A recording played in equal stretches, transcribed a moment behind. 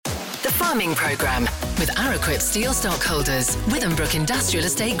Farming Programme with Araquip Steel Stockholders, Withambrook Industrial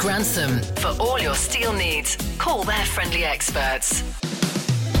Estate, Grantham. For all your steel needs, call their friendly experts.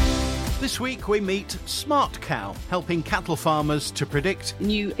 This week we meet Smart Cow, helping cattle farmers to predict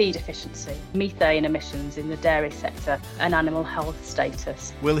new feed efficiency, methane emissions in the dairy sector and animal health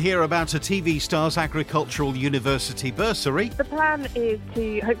status. We'll hear about a TV star's agricultural university bursary. The plan is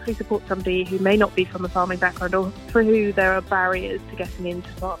to hopefully support somebody who may not be from a farming background or for who there are barriers to getting into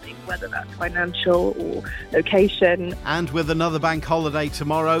farming, whether that's financial or location. And with another bank holiday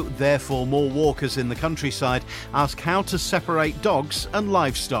tomorrow, therefore more walkers in the countryside, ask how to separate dogs and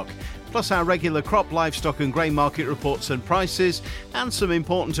livestock. Plus our regular crop, livestock and grain market reports and prices, and some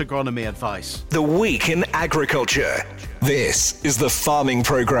important agronomy advice. The Week in Agriculture. This is the Farming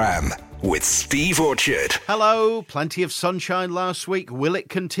Programme with Steve Orchard. Hello, plenty of sunshine last week. Will it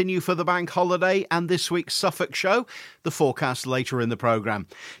continue for the bank holiday and this week's Suffolk show? The forecast later in the programme.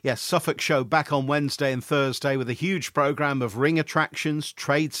 Yes, Suffolk show back on Wednesday and Thursday with a huge programme of ring attractions,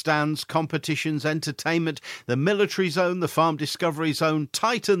 trade stands, competitions, entertainment, the military zone, the farm discovery zone,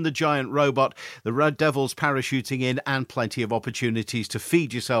 Titan the giant robot, the Red Devils parachuting in, and plenty of opportunities to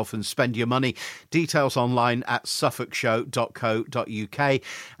feed yourself and spend your money. Details online at suffolkshow.co.uk.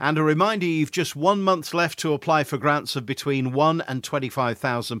 And a reminder, you've just 1 month left to apply for grants of between £1,000 and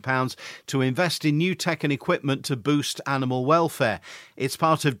 £25,000 to invest in new tech and equipment to boost animal welfare. It's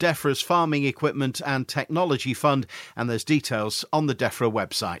part of DEFRA's Farming Equipment and Technology Fund, and there's details on the DEFRA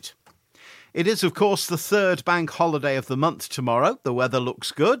website. It is, of course, the third bank holiday of the month tomorrow. The weather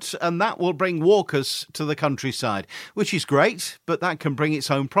looks good, and that will bring walkers to the countryside, which is great, but that can bring its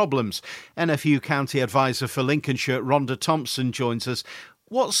own problems. NFU County Advisor for Lincolnshire, Rhonda Thompson, joins us.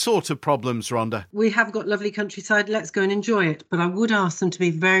 What sort of problems, Rhonda? We have got lovely countryside, let's go and enjoy it. But I would ask them to be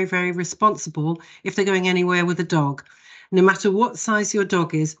very, very responsible if they're going anywhere with a dog. No matter what size your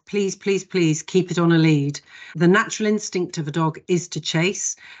dog is, please, please, please keep it on a lead. The natural instinct of a dog is to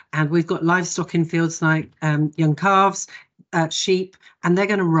chase. And we've got livestock in fields like young calves, sheep, and they're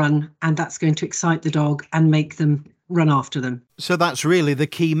going to run. And that's going to excite the dog and make them run after them. So that's really the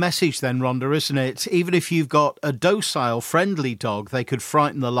key message then, Rhonda, isn't it? Even if you've got a docile, friendly dog, they could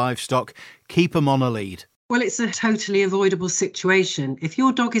frighten the livestock. Keep them on a lead. Well, it's a totally avoidable situation. If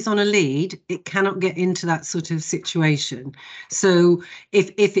your dog is on a lead, it cannot get into that sort of situation. So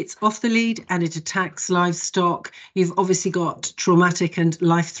if it's off the lead and it attacks livestock, you've obviously got traumatic and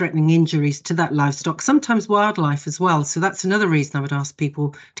life-threatening injuries to that livestock, sometimes wildlife as well. So that's another reason I would ask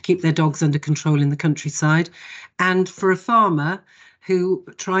people to keep their dogs under control in the countryside. And for a farmer who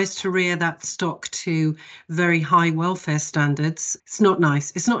tries to rear that stock to very high welfare standards, it's not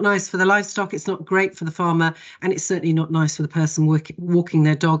nice. It's not nice for the livestock, it's not great for the farmer, and it's certainly not nice for the person walking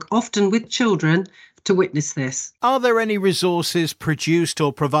their dog, often with children, to witness this. Are there any resources produced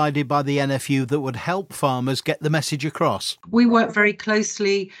or provided by the NFU that would help farmers get the message across? We work very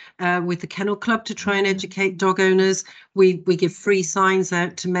closely with the Kennel Club to try and educate dog owners. We give free signs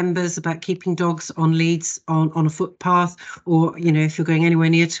out to members about keeping dogs on leads on a footpath, or, you know, if you're going anywhere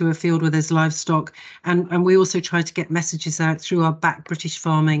near to a field where there's livestock. And we also try to get messages out through our Back British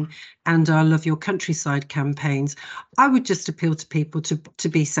Farming and our Love Your Countryside campaigns. I would just appeal to people to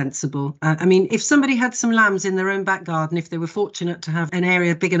be sensible. I mean, if somebody had some lambs in their own back garden, if they were fortunate to have an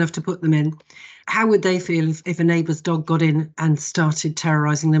area big enough to put them in, how would they feel if a neighbour's dog got in and started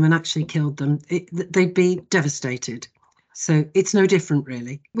terrorising them and actually killed them? They'd be devastated. So it's no different,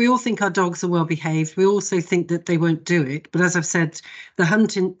 really. We all think our dogs are well behaved. We also think that they won't do it. But as I've said, the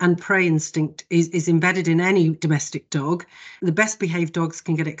hunt and prey instinct is embedded in any domestic dog. The best behaved dogs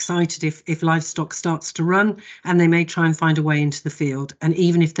can get excited if livestock starts to run, and they may try and find a way into the field. And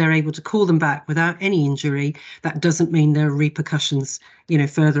even if they're able to call them back without any injury, that doesn't mean there are repercussions, you know,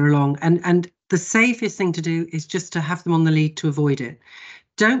 further along. And the safest thing to do is just to have them on the lead to avoid it.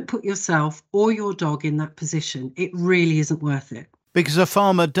 Don't put yourself or your dog in that position. It really isn't worth it. Because a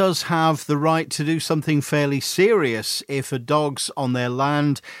farmer does have the right to do something fairly serious if a dog's on their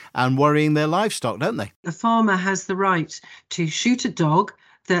land and worrying their livestock, don't they? A farmer has the right to shoot a dog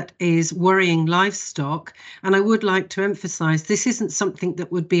that is worrying livestock. And I would like to emphasise, this isn't something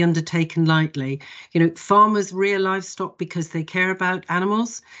that would be undertaken lightly. You know, farmers rear livestock because they care about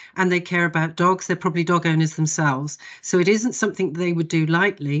animals and they care about dogs. They're probably dog owners themselves. So it isn't something they would do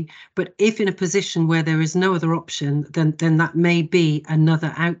lightly. But if in a position where there is no other option, then that may be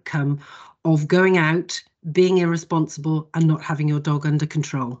another outcome of going out, being irresponsible and not having your dog under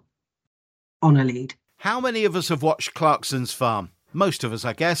control on a lead. How many of us have watched Clarkson's Farm? Most of us,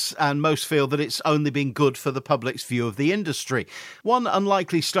 I guess, and most feel that it's only been good for the public's view of the industry. One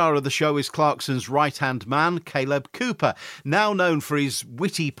unlikely star of the show is Clarkson's right-hand man, Caleb Cooper. Now known for his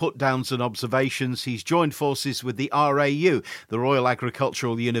witty put-downs and observations, he's joined forces with the RAU, the Royal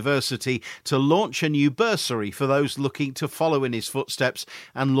Agricultural University, to launch a new bursary for those looking to follow in his footsteps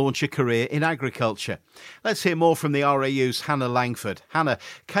and launch a career in agriculture. Let's hear more from the RAU's Hannah Langford. Hannah,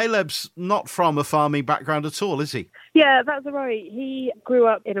 Caleb's not from a farming background at all, is he? Yeah, that's right. He grew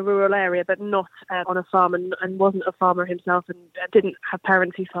up in a rural area, but not on a farm, and wasn't a farmer himself, and didn't have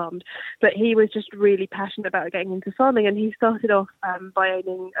parents who farmed. But he was just really passionate about getting into farming, and he started off by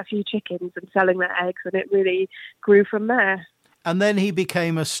owning a few chickens and selling their eggs, and it really grew from there. And then he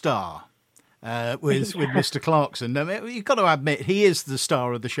became a star with Mr. Clarkson. I mean, you've got to admit, he is the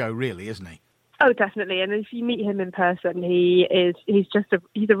star of the show, really, isn't he? Oh, definitely. And if you meet him in person,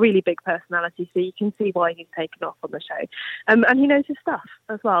 he's a really big personality, so you can see why he's taken off on the show. And he knows his stuff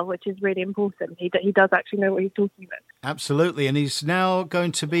as well, which is really important. He does actually know what he's talking about. Absolutely. And he's now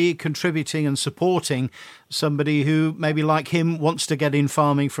going to be contributing and supporting somebody who, maybe like him, wants to get in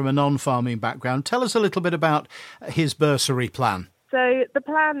farming from a non-farming background. Tell us a little bit about his bursary plan. So the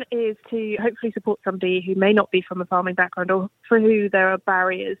plan is to hopefully support somebody who may not be from a farming background, or for who there are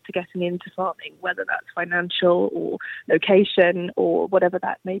barriers to getting into farming, whether that's financial or location or whatever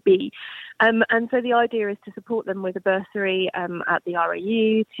that may be. And so the idea is to support them with a bursary at the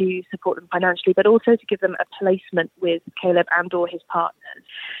RAU, to support them financially, but also to give them a placement with Caleb and or his partners,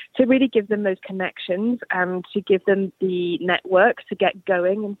 to really give them those connections and to give them the network to get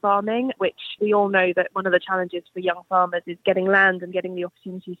going in farming, which we all know that one of the challenges for young farmers is getting land and getting the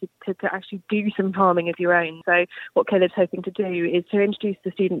opportunity to actually do some farming of your own. So what Caleb's hoping to do is to introduce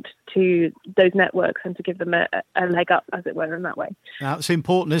the student to those networks and to give them a leg up, as it were, in that way. Now, it's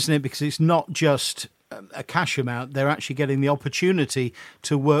important, isn't it? Because it's not just a cash amount. They're actually getting the opportunity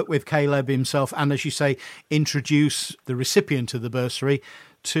to work with Caleb himself and, as you say, introduce the recipient of the bursary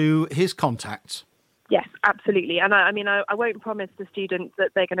to his contacts. Yes, absolutely. And I won't promise the students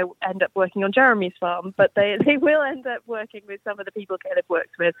that they're going to end up working on Jeremy's farm, but they will end up working with some of the people Caleb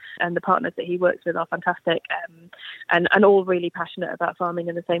works with, and the partners that he works with are fantastic and all really passionate about farming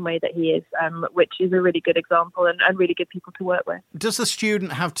in the same way that he is, which is a really good example and really good people to work with. Does the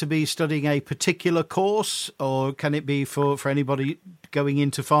student have to be studying a particular course, or can it be for anybody going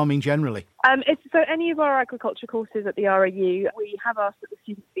into farming generally? So any of our agriculture courses at the RAU, we have asked that the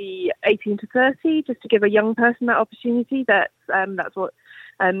students be 18 to 30, just to give a young person that opportunity. That's what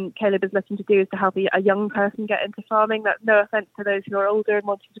Caleb is looking to do, is to help a young person get into farming. That's no offence to those who are older and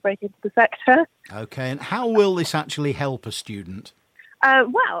wanting to break into the sector. OK, and how will this actually help a student?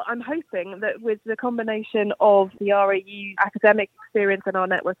 Well, I'm hoping that with the combination of the RAU academic experience and our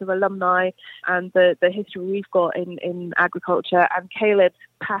network of alumni and the history we've got in agriculture and Caleb's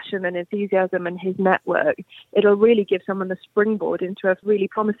passion and enthusiasm and his network, it'll really give someone the springboard into a really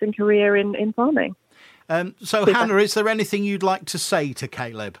promising career in farming. So, Hannah, is there anything you'd like to say to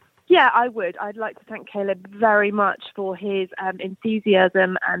Caleb? Yeah, I would. I'd like to thank Caleb very much for his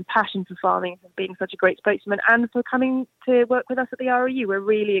enthusiasm and passion for farming, and being such a great spokesman, and for coming to work with us at the RAU. We're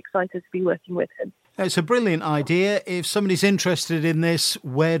really excited to be working with him. It's a brilliant idea. If somebody's interested in this,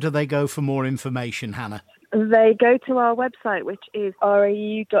 where do they go for more information, Hannah? They go to our website, which is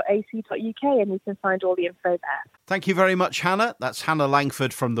rau.ac.uk, and you can find all the info there. Thank you very much, Hannah. That's Hannah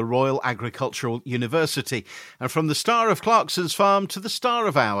Langford from the Royal Agricultural University. And from the star of Clarkson's farm to the star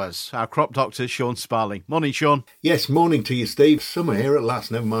of ours, our crop doctor, Sean Sparling. Morning, Sean. Yes, morning to you, Steve. Summer here at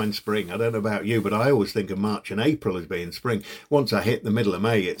last, never mind spring. I don't know about you, but I always think of March and April as being spring. Once I hit the middle of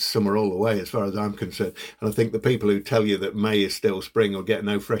May, it's summer all the way, as far as I'm concerned. And I think the people who tell you that May is still spring will get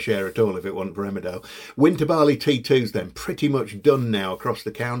no fresh air at all if it wasn't for Emmerdale. Winter barley T2s then, pretty much done now across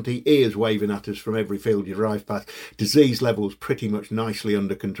the county. Ears waving at us from every field you drive past. Disease levels pretty much nicely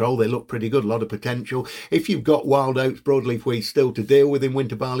under control. They look pretty good, a lot of potential. If you've got wild oats, broadleaf weeds still to deal with in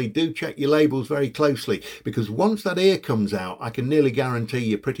winter barley, do check your labels very closely, because once that ear comes out, I can nearly guarantee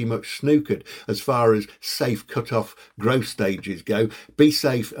you're pretty much snookered as far as safe cut-off growth stages go. Be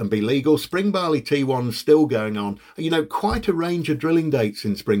safe and be legal. Spring barley T1's still going on. You know, quite a range of drilling dates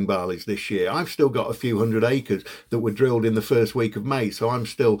in spring barleys this year. I've still got a few hundred acres that were drilled in the first week of May, so I'm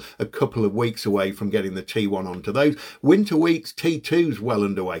still a couple of weeks away from getting the T1 onto those. Winter wheats T2's well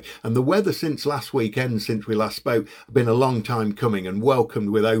underway, and the weather since last weekend, since we last spoke, have been a long time coming and welcomed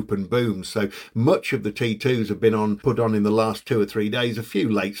with open booms. So much of the T2's have been put on in the last 2 or 3 days. A few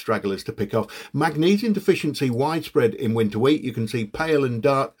late stragglers to pick off. Magnesium deficiency widespread in winter wheat. You can see pale and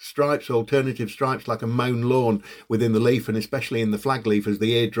dark stripes, alternative stripes like a mown lawn within the leaf, and especially in the flag leaf as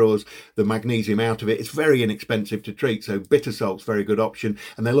the ear draws the magnesium out of it. It's very inexpensive to treat, so bitter salt's a very good option,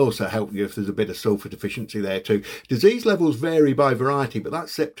 and they'll also help you if there's a bit of sulphur deficiency there too. Disease levels vary by variety, but that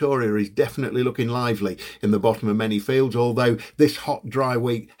septoria is definitely looking lively in the bottom of many fields, although this hot, dry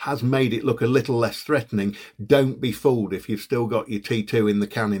week has made it look a little less threatening. Don't be fooled if you've still got your T2 in the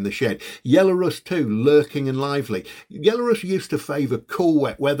can in the shed. Yellow rust too, lurking and lively. Yellow rust used to favour cool,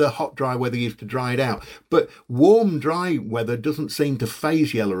 wet weather. Hot, dry weather used to dry it out, but warm, dry weather doesn't seem to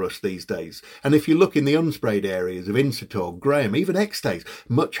phase yellow rust these days. And if you look in the unsprayed areas of Insator, Graham, even X-Days,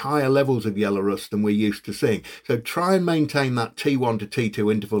 much higher levels of yellow rust than we're used to seeing. So try and maintain that T1 to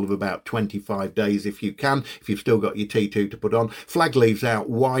T2 interval of about 25 days if you can, if you've still got your T2 to put on. Flag leaves out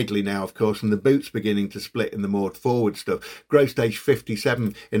widely now, of course, and the boot's beginning to split in the more forward stuff. Growth stage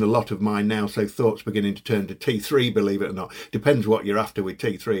 57 in a lot of mine now, so thought's beginning to turn to T3, believe it or not. Depends what you're after with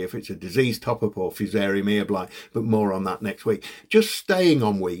T3, if it's a disease top-up or fusarium ear blight, but more on that next week. Just staying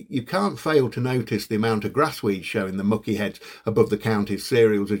on wheat, you can't fail to notice the amount of grass weeds showing the mucky heads above the county's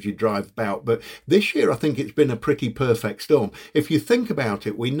cereals as you drive about, but this year I think it's been a pretty perfect storm. If you think about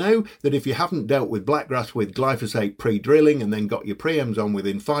it, we know that if you haven't dealt with blackgrass with glyphosate pre-drilling and then got your preems on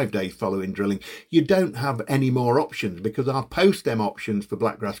within 5 days following drilling, you don't have any more options, because our post-em options for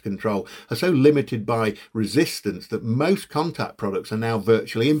blackgrass control are so limited by resistance that most contact products are now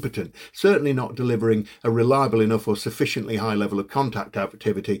virtually impotent, certainly not delivering a reliable enough or sufficiently high level of contact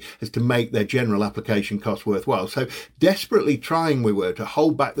activity as to make their general application cost worthwhile. So desperately trying we were to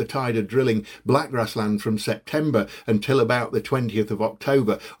hold back the tide of drilling blackgrass land from September until about the 20th of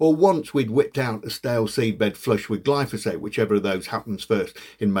October, or once we'd whipped out a stale seedbed flush with glyphosate, whichever of those happens first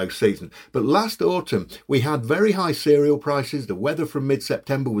in most seasons. But last autumn we had very high cereal prices. The weather from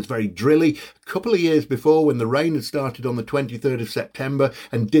mid-September was very drilly. A couple of years before, when the rain had started on the 23rd of September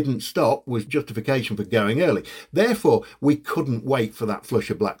and didn't stop, was justification for going early. Therefore, we couldn't wait for that flush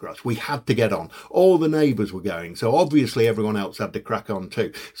of blackgrass. We had to get on. All the neighbours were going, so obviously everyone else had to crack on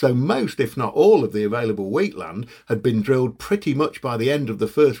too. So most, if not all, of the available wheat land had been drilled pretty much by the end of the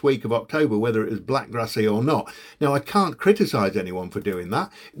first week of October, whether it was blackgrassy or not. Now, I can't criticise anyone for doing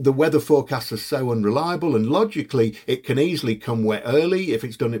that. The weather forecasts are so unreliable, and logically it can easily come wet early. If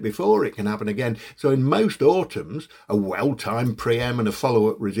it's done it before, it can happen again. So in most autumns, a well-timed pre-em and a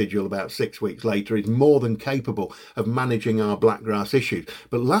follow-up residual about 6 weeks later is more than capable of managing our blackgrass issues.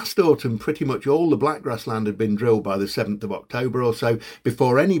 But last autumn, pretty much all the blackgrass land had been drilled by the 7th of October or so,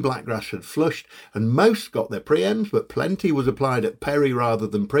 before any blackgrass had flushed, and most got their pre-ems, but plenty was applied at peri rather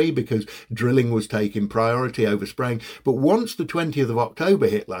than pre, because drilling was taking priority over spraying. But once the 20th of October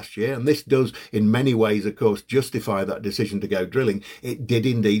hit last year, and this does in many ways, of course, justify that decision to go drilling, it did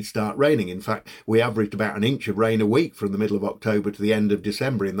indeed start raining. In fact, we averaged about an inch of rain a week from the middle of October to the end of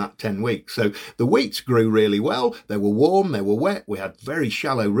December in that 10 weeks. So the wheats grew really well. They were warm, they were wet. We had very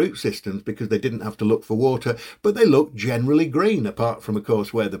shallow root systems because they didn't have to look for water, but they looked generally green, apart from, of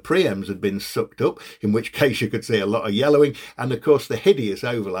course, where the preems had been sucked up, in which case you could see a lot of yellowing. And of course, the hideous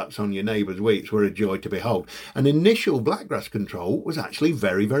overlaps on your neighbour's wheats were a joy to behold. And initial blackgrass control was actually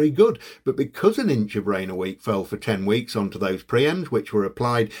very, very good. But because an inch of rain a week fell for 10 weeks onto those preems, which were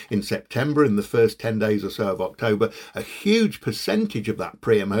applied in September and the first 10 days or so of October, a huge percentage of that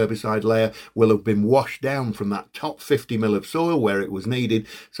preem herbicide layer will have been washed down from that top 50 mil of soil where it was needed.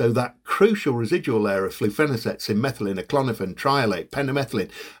 So that crucial residual layer of flufenicet, simethylene, aclonophen, triolate, pendimethalin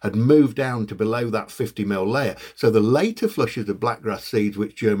had moved down to below that 50 mil layer. So the later flushes of blackgrass seeds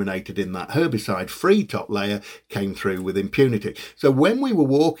which germinated in that herbicide-free top layer came through with impunity. So when we were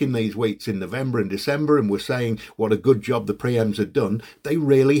walking these wheats in November and December and were saying what a good job the preems had done, they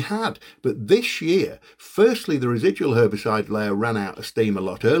really had. But this year, firstly, the residual herbicide layer ran out of steam a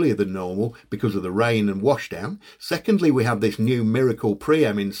lot earlier than normal because of the rain and washdown. Secondly, we had this new miracle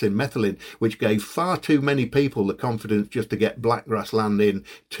preem in simethylene, which gave far too many people the confidence just to get blackgrass land in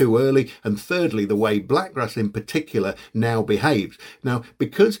too early. And thirdly, the way blackgrass in particular now behaves. Now,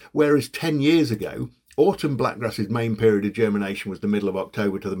 because whereas 10 years ago, autumn blackgrass's main period of germination was the middle of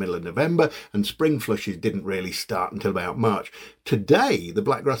October to the middle of November, and spring flushes didn't really start until about March. Today, the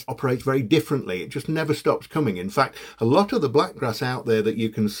blackgrass operates very differently. It just never stops coming. In fact, a lot of the blackgrass out there that you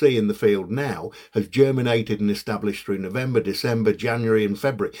can see in the field now has germinated and established through November, December, January and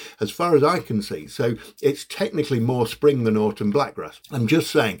February, as far as I can see. So it's technically more spring than autumn blackgrass. I'm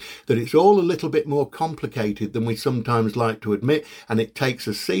just saying that it's all a little bit more complicated than we sometimes like to admit, and it takes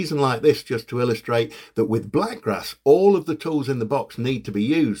a season like this just to illustrate that with blackgrass, all of the tools in the box need to be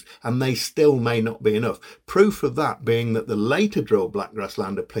used, and they still may not be enough. Proof of that being that the later drilled blackgrass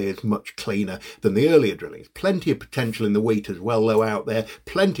land appears much cleaner than the earlier drillings. Plenty of potential in the wheat as well, though, out there.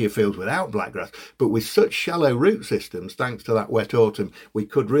 Plenty of fields without blackgrass, but with such shallow root systems, thanks to that wet autumn, we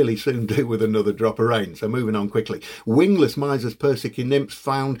could really soon do with another drop of rain. So moving on quickly. Wingless Misers persicking nymphs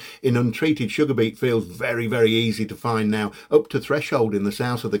found in untreated sugar beet fields, very, very easy to find now, up to threshold in the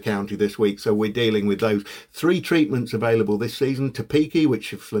south of the county this week, so we're dealing with those. 3 treatments available this season. Topeki,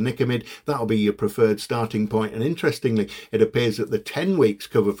 which is flunicamide, that'll be your preferred starting point, and interestingly, it appears that the 10 weeks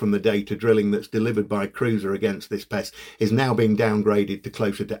cover from the data drilling that's delivered by Cruiser against this pest is now being downgraded to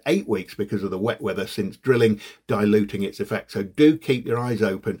closer to 8 weeks because of the wet weather, since drilling diluting its effect. So do keep your eyes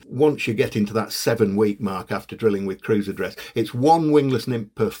open once you get into that 7-week mark after drilling with Cruiser dress. It's 1 wingless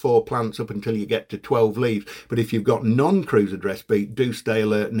nymph per 4 plants up until you get to 12 leaves, but if you've got non-Cruiser dress beet, do stay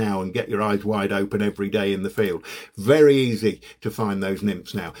alert now and get your eyes wide open every day in the field. Very easy to find those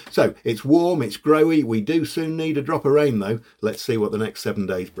nymphs now. So it's warm, it's growy. We do soon need a drop of rain though. Let's see what the next 7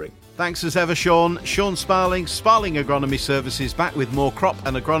 days bring. Thanks as ever, Sean. Sean Sparling, Sparling Agronomy Services, back with more crop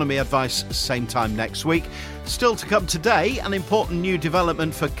and agronomy advice same time next week. Still to come today, an important new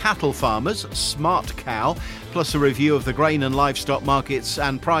development for cattle farmers, Smart Cow, plus a review of the grain and livestock markets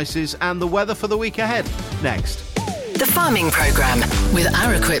and prices and the weather for the week ahead. Next. The Farming Programme with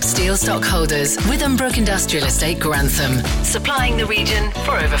Araquip Steel Stockholders, Withambrook Industrial Estate, Grantham, supplying the region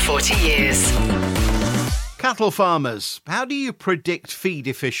for over 40 years. Cattle farmers, how do you predict feed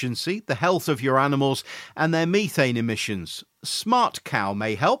efficiency, the health of your animals and their methane emissions? Smart Cow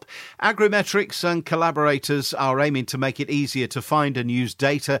may help. Agrimetrics and collaborators are aiming to make it easier to find and use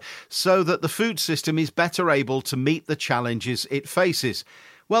data so that the food system is better able to meet the challenges it faces.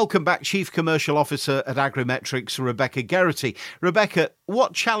 Welcome back, Chief Commercial Officer at Agrimetrics, Rebecca Geraghty. Rebecca,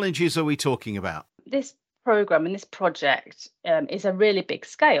 what challenges are we talking about? This programme and this project is a really big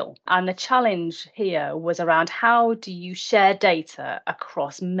scale. And the challenge here was around how do you share data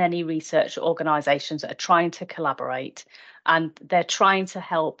across many research organisations that are trying to collaborate, and they're trying to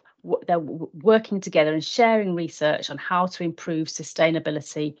help. They're working together and sharing research on how to improve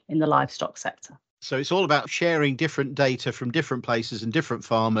sustainability in the livestock sector. So it's all about sharing different data from different places and different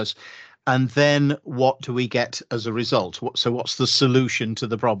farmers. And then what do we get as a result? So what's the solution to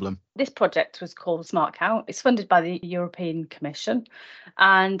the problem? This project was called Smart Cow. It's funded by the European Commission,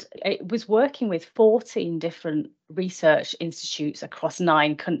 and it was working with 14 different research institutes across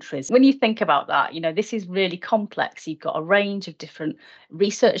 9 countries. When you think about that, this is really complex. You've got a range of different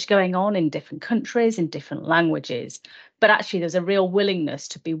research going on in different countries, in different languages. But actually, there's a real willingness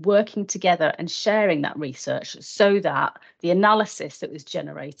to be working together and sharing that research so that the analysis that was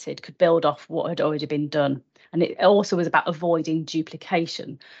generated could build off what had already been done. And it also was about avoiding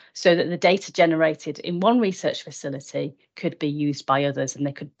duplication so that the data generated in one research facility could be used by others and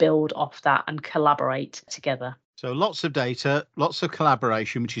they could build off that and collaborate together. So lots of data, lots of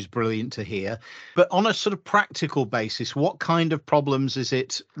collaboration, which is brilliant to hear. But on a sort of practical basis, what kind of problems is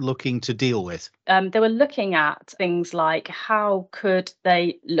it looking to deal with? They were looking at things like how could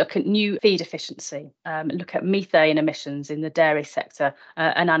they look at new feed efficiency, look at methane emissions in the dairy sector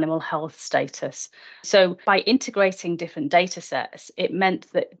and animal health status. So by integrating different data sets, it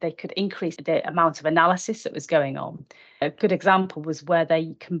meant that they could increase the amount of analysis that was going on. A good example was where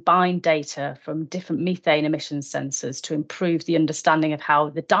they combined data from different methane emissions sensors to improve the understanding of how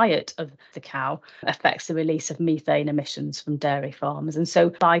the diet of the cow affects the release of methane emissions from dairy farmers. And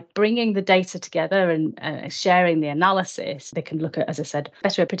so by bringing the data together and sharing the analysis, they can look at, as I said,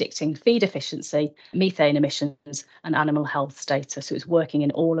 better at predicting feed efficiency, methane emissions and animal health status. So it's working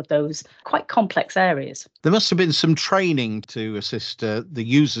in all of those quite complex areas. There must have been some training to assist the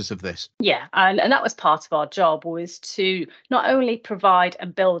users of this. Yeah, and that was part of our job, was to not only provide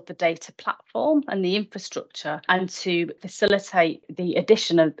and build the data platform and the infrastructure and to facilitate the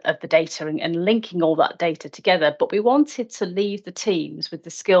addition of the data and linking all that data together, but we wanted to leave the teams with the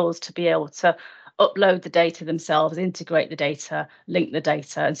skills to be able to upload the data themselves, integrate the data, link the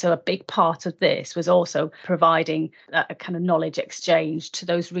data. And so a big part of this was also providing a kind of knowledge exchange to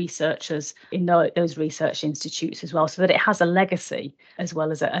those researchers in those research institutes as well, so that it has a legacy as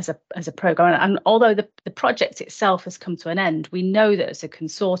well as a program. And although the project itself has come to an end, we know that as a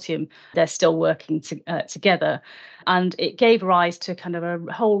consortium, they're still working together. And it gave rise to kind of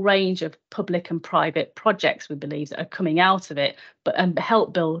a whole range of public and private projects, we believe, that are coming out of it, and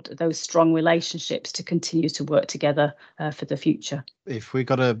help build those strong relationships relationships to continue to work together for the future. If we've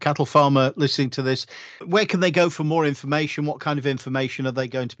got a cattle farmer listening to this, where can they go for more information? What kind of information are they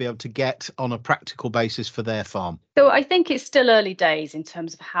going to be able to get on a practical basis for their farm? So I think it's still early days in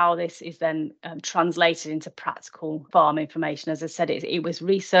terms of how this is then translated into practical farm information. As I said, it was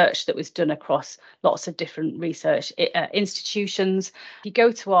research that was done across lots of different research institutions. If you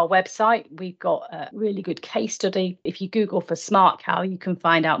go to our website, we've got a really good case study. If you Google for smart cow, you can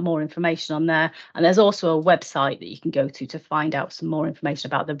find out more information on there. And there's also a website that you can go to find out some more information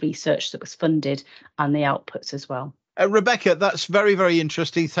about the research that was funded and the outputs as well. Rebecca, that's very, very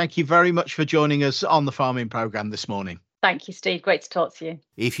interesting. Thank you very much for joining us on the farming programme this morning. Thank you, Steve. Great to talk to you.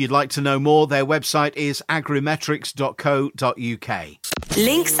 If you'd like to know more, their website is agrimetrics.co.uk.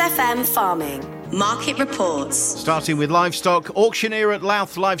 Links FM Farming Market Reports. Starting with livestock, auctioneer at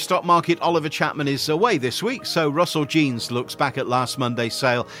Louth Livestock Market Oliver Chapman is away this week, so Russell Jeans looks back at last Monday's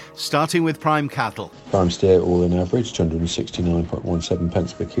sale, starting with prime cattle. Prime steer all in average 269.17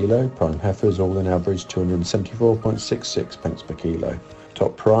 pence per kilo. Prime heifers all in average 274.66 pence per kilo.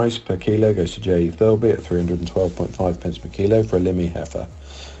 Top price per kilo goes to J. Thirlby at 312.5 pence per kilo for a Limmy heifer.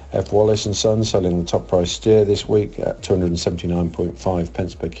 F. Wallace and Sons selling the top price steer this week at 279.5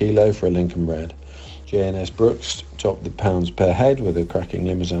 pence per kilo for a Lincoln Red. J&S Brooks topped the pounds per head with a cracking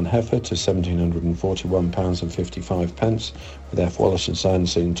Limousin heifer to £1,741.55, with F. Wallace and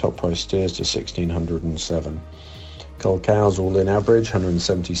Sons seeing top price steers to £1,607. Cull cows all in average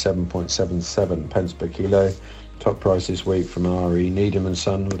 177.77 pence per kilo. Top price this week from R.E. Needham &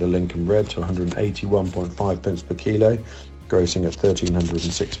 Son with a Lincoln Red to 181.5 pence per kilo, grossing at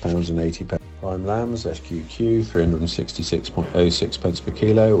 £1,306.80. Prime lambs, SQQ, 366.06 pence per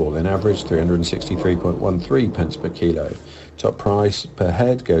kilo, all in average 363.13 pence per kilo. Top price per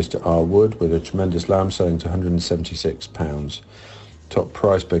head goes to R. Wood with a tremendous lamb selling to £176. Top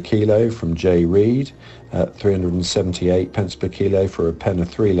price per kilo from J. Reed at 378 pence per kilo for a pen of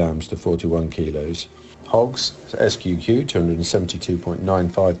 3 lambs to 41 kilos. Hogs, SQQ,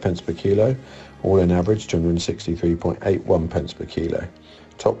 272.95 pence per kilo, all in average 263.81 pence per kilo.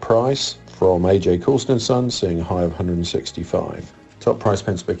 Top price from AJ Coulson & Sons, seeing a high of 165. Top price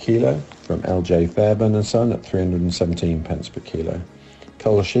pence per kilo from LJ Fairbairn & Son at 317 pence per kilo.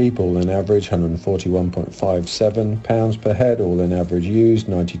 Cull sheep, all in average 141.57 pounds per head, all in average used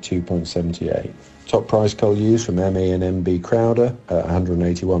 92.78. Top price cull used from ME and MB Crowder at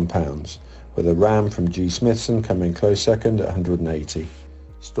 181 pounds. With a ram from G. Smithson coming close second at 180.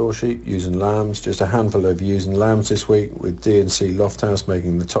 Store sheep, ewes and lambs, just a handful of ewes and lambs this week, with D&C Lofthouse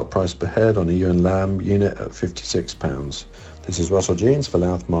making the top price per head on a ewe and lamb unit at £56. This is Russell Jeans for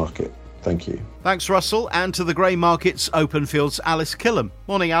Louth Market. Thank you. Thanks, Russell. And to the grey markets, Open Fields, Alice Killam.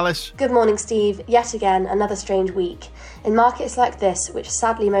 Morning, Alice. Good morning, Steve. Yet again, another strange week. In markets like this, which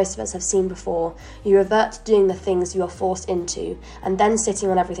sadly most of us have seen before, you revert to doing the things you are forced into, and then sitting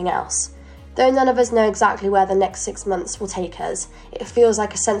on everything else. Though none of us know exactly where the next 6 months will take us, it feels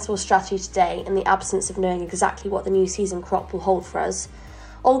like a sensible strategy today in the absence of knowing exactly what the new season crop will hold for us.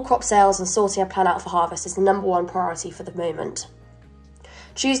 Old crop sales and sorting a plan out for harvest is the number one priority for the moment.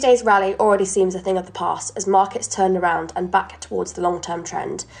 Tuesday's rally already seems a thing of the past as markets turned around and back towards the long-term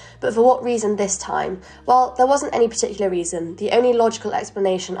trend. But for what reason this time? Well, there wasn't any particular reason. The only logical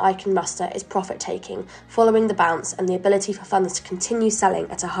explanation I can muster is profit-taking, following the bounce and the ability for funds to continue selling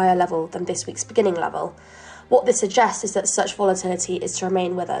at a higher level than this week's beginning level. What this suggests is that such volatility is to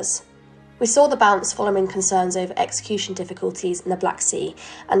remain with us. We saw the bounce following concerns over execution difficulties in the Black Sea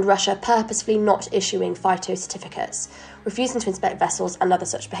and Russia purposefully not issuing phyto certificates, refusing to inspect vessels and other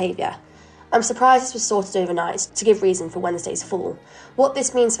such behaviour. I'm surprised this was sorted overnight to give reason for Wednesday's fall. What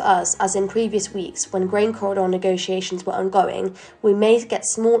this means for us, as in previous weeks when grain corridor negotiations were ongoing, we may get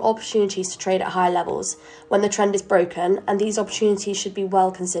small opportunities to trade at higher levels when the trend is broken, and these opportunities should be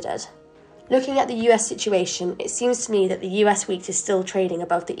well considered. Looking at the US situation, it seems to me that the US wheat is still trading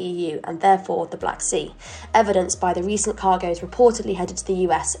above the EU and therefore the Black Sea, evidenced by the recent cargoes reportedly headed to the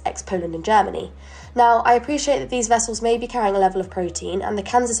US, ex-Poland and Germany. Now, I appreciate that these vessels may be carrying a level of protein and the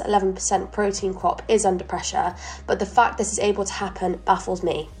Kansas 11% protein crop is under pressure, but the fact this is able to happen baffles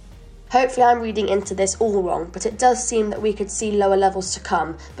me. Hopefully I'm reading into this all wrong, but it does seem that we could see lower levels to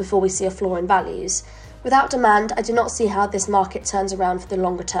come before we see a floor in values. Without demand, I do not see how this market turns around for the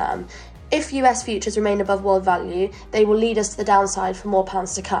longer term. If US futures remain above world value, they will lead us to the downside for more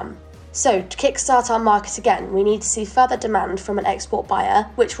pounds to come. So, to kickstart our market again, we need to see further demand from an export buyer,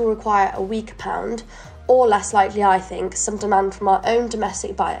 which will require a weaker pound, or less likely, I think, some demand from our own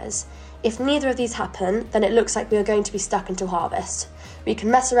domestic buyers. If neither of these happen, then it looks like we are going to be stuck until harvest. We can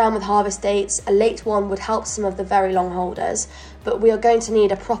mess around with harvest dates, a late one would help some of the very long holders, but we are going to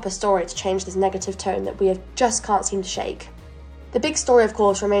need a proper story to change this negative tone that we just can't seem to shake. The big story, of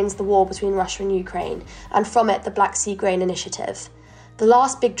course, remains the war between Russia and Ukraine, and from it the Black Sea Grain Initiative. The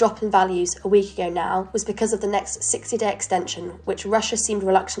last big drop in values, a week ago now, was because of the next 60-day extension, which Russia seemed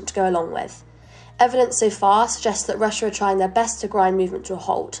reluctant to go along with. Evidence so far suggests that Russia are trying their best to grind movement to a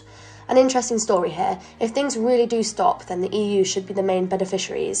halt. An interesting story here. If things really do stop, then the EU should be the main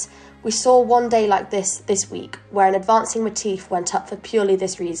beneficiaries. We saw one day like this week, where an advancing motif went up for purely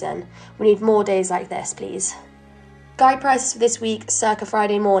this reason. We need more days like this, please. Guide prices for this week, circa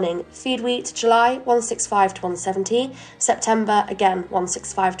Friday morning. Feed wheat, July, 165 to 170. September, again,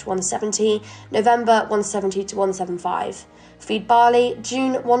 165 to 170. November, 170 to 175. Feed barley,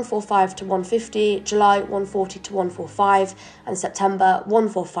 June 145 to 150, July 140 to 145, and September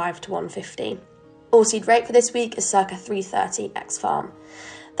 145 to 150. Oilseed rate for this week is circa 330 ex-farm.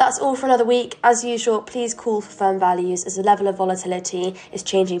 That's all for another week. As usual, please call for firm values as the level of volatility is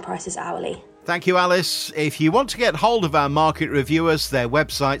changing prices hourly. Thank you, Alice. If you want to get hold of our market reviewers, their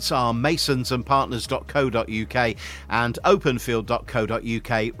websites are masonsandpartners.co.uk and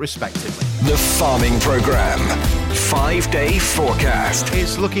openfield.co.uk, respectively. The Farming Programme. 5-day forecast.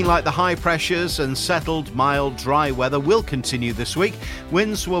 It's looking like the high pressures and settled, mild, dry weather will continue this week.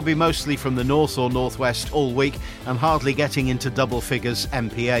 Winds will be mostly from the north or northwest all week and hardly getting into double figures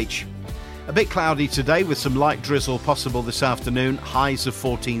mph. A bit cloudy today with some light drizzle possible this afternoon, highs of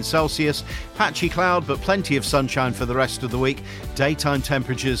 14 Celsius. Patchy cloud but plenty of sunshine for the rest of the week. Daytime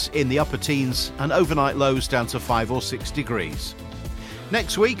temperatures in the upper teens and overnight lows down to 5 or 6 degrees.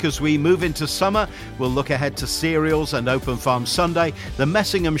 Next week, as we move into summer, we'll look ahead to cereals and Open Farm Sunday, the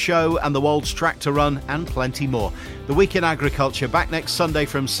Messingham Show and the Wolds Tractor Run, and plenty more. The Week in Agriculture back next Sunday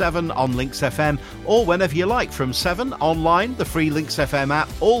from 7 on Links FM, or whenever you like from 7 online, the free Links FM app,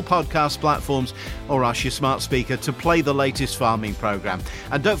 all podcast platforms, or ask your smart speaker to play the latest farming programme.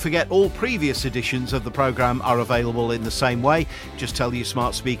 And don't forget, all previous editions of the programme are available in the same way. Just tell your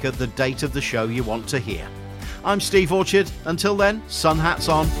smart speaker the date of the show you want to hear. I'm Steve Orchard. Until then, sun hats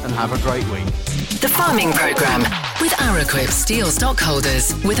on and have a great week. The Farming Programme with Araquip Steel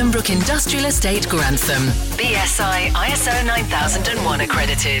Stockholders, Withambrook Industrial Estate, Grantham. BSI ISO 9001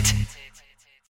 accredited.